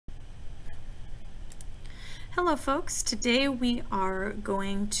Hello folks, today we are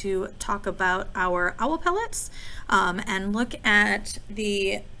going to talk about our owl pellets and look at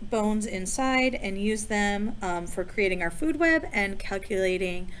the bones inside and use them for creating our food web and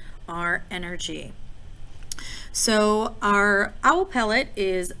calculating our energy. So our owl pellet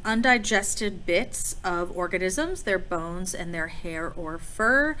is undigested bits of organisms, their bones and their hair or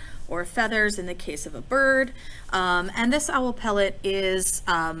fur or feathers in the case of a bird. And this owl pellet is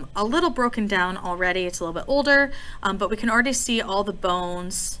a little broken down already. It's a little bit older, but we can already see all the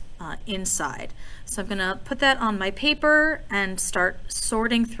bones inside. So I'm going to put that on my paper and start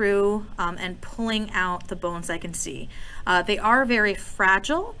sorting through and pulling out the bones I can see. They are very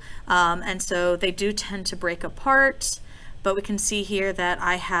fragile, and so they do tend to break apart, but we can see here that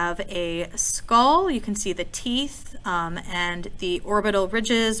I have a skull. You can see the teeth and the orbital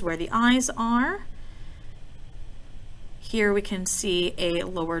ridges where the eyes are. Here we can see a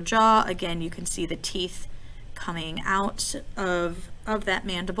lower jaw. Again, you can see the teeth coming out of that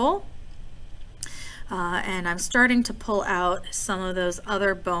mandible. And I'm starting to pull out some of those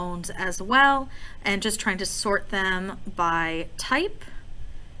other bones as well and just trying to sort them by type.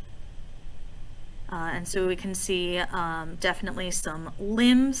 And so we can see definitely some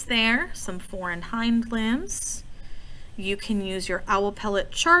limbs there, some fore and hind limbs. You can use your owl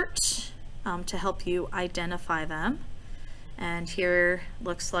pellet chart to help you identify them. And here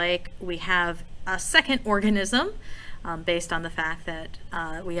looks like we have a second organism based on the fact that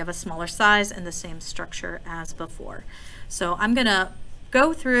we have a smaller size and the same structure as before. So I'm going to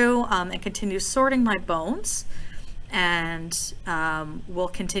go through and continue sorting my bones, and we'll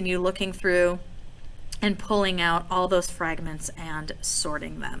continue looking through and pulling out all those fragments and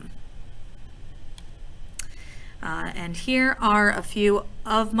sorting them. And here are a few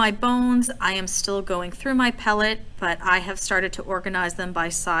of my bones. I am still going through my pellet, but I have started to organize them by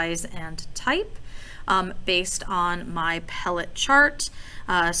size and type based on my pellet chart.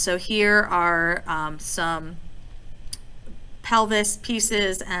 So here are some pelvis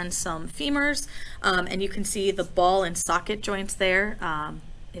pieces and some femurs, and you can see the ball and socket joints there.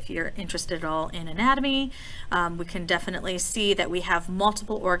 If you're interested at all in anatomy, we can definitely see that we have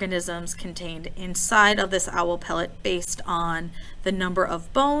multiple organisms contained inside of this owl pellet based on the number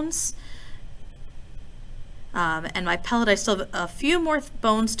of bones. And my pellet, I still have a few more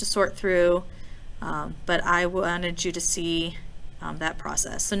bones to sort through, but I wanted you to see that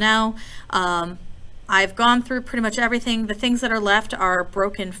process. So now I've gone through pretty much everything. The things that are left are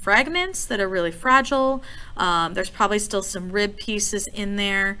broken fragments that are really fragile. There's probably still some rib pieces in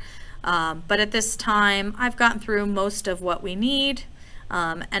there, but at this time I've gotten through most of what we need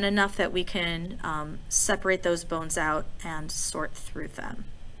and enough that we can separate those bones out and sort through them.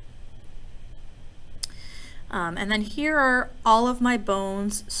 And then here are all of my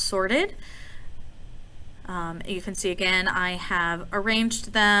bones sorted. You can see again, I have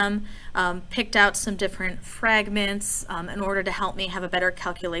arranged them, picked out some different fragments in order to help me have a better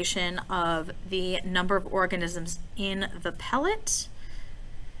calculation of the number of organisms in the pellet.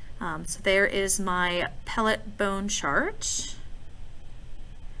 So there is my pellet bone chart.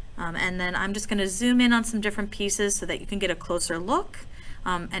 And then I'm just going to zoom in on some different pieces so that you can get a closer look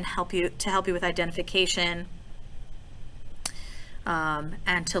and help you with identification.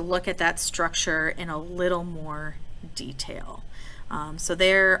 And to look at that structure in a little more detail. So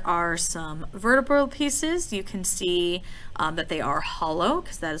there are some vertebral pieces. You can see that they are hollow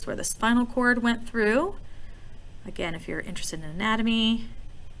because that is where the spinal cord went through. Again, if you're interested in anatomy.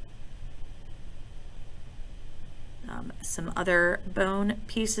 Some other bone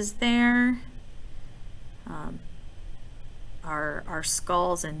pieces there. Our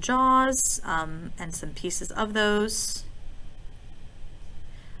skulls and jaws and some pieces of those.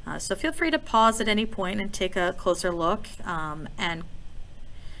 So feel free to pause at any point and take a closer look and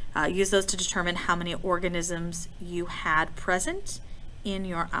use those to determine how many organisms you had present in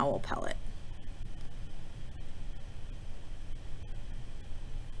your owl pellet.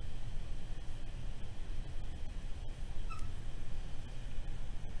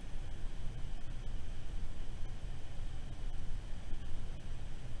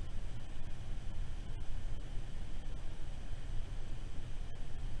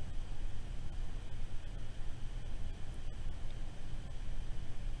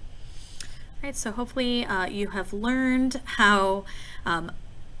 Right, so hopefully you have learned how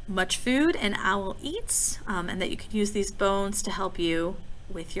much food an owl eats and that you can use these bones to help you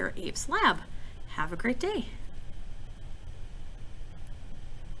with your apes lab. Have a great day.